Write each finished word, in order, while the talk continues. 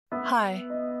Hi,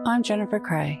 I'm Jennifer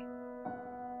Cray.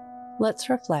 Let's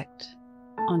reflect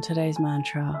on today's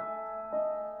mantra.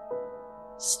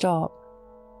 Stop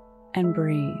and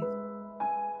breathe.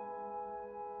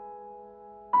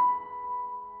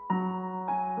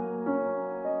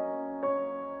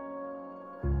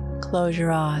 Close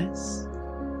your eyes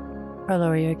or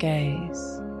lower your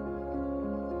gaze.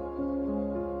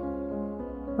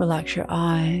 Relax your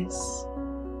eyes.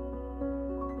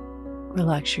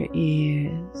 Relax your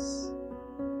ears.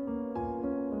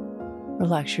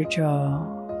 Relax your jaw.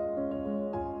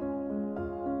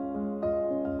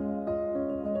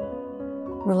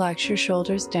 Relax your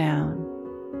shoulders down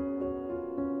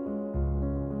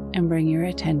and bring your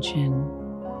attention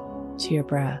to your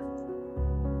breath.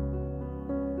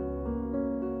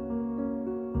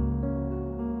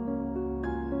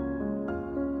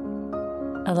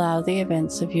 Allow the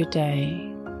events of your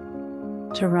day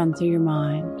to run through your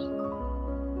mind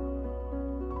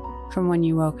from when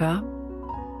you woke up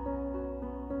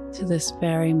to this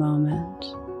very moment.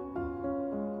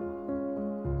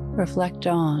 Reflect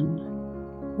on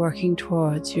working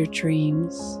towards your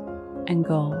dreams and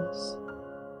goals.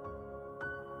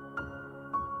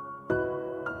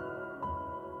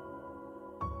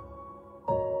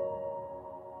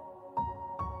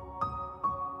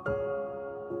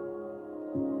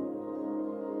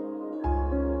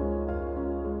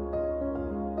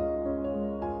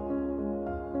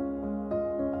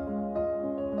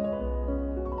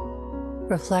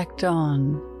 Reflect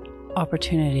on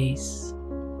opportunities.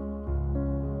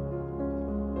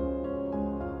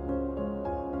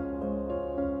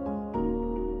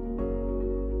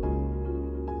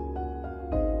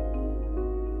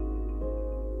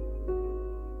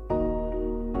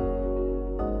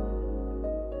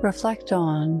 Reflect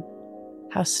on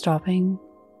how stopping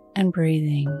and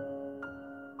breathing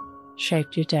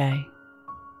shaped your day.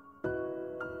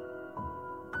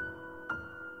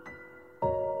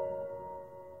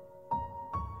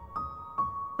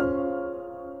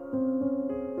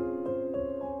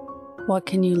 What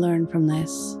can you learn from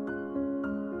this?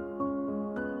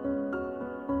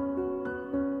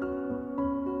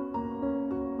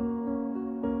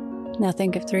 Now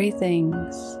think of 3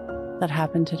 things that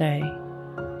happened today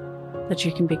that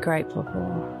you can be grateful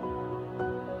for.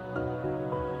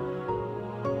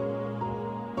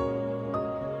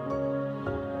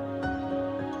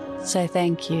 Say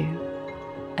thank you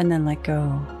and then let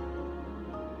go.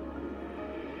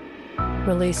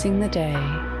 Releasing the day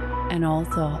and all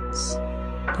thoughts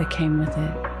that came with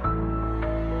it.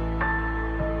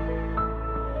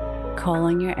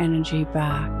 Calling your energy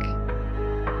back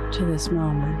to this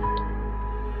moment.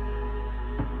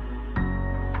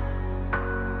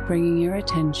 Bringing your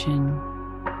attention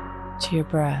to your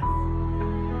breath.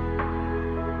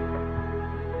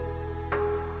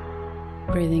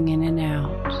 Breathing in and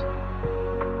out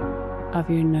of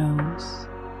your nose.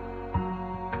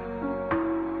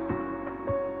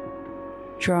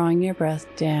 Drawing your breath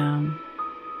down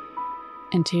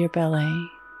into your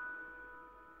belly,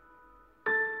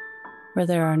 where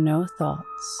there are no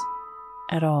thoughts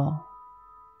at all.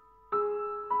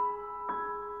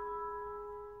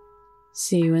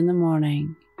 See you in the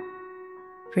morning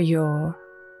for your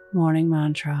morning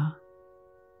mantra.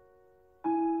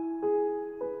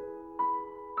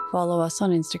 Follow us on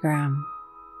Instagram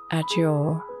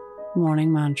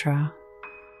 @YourMorningMantra.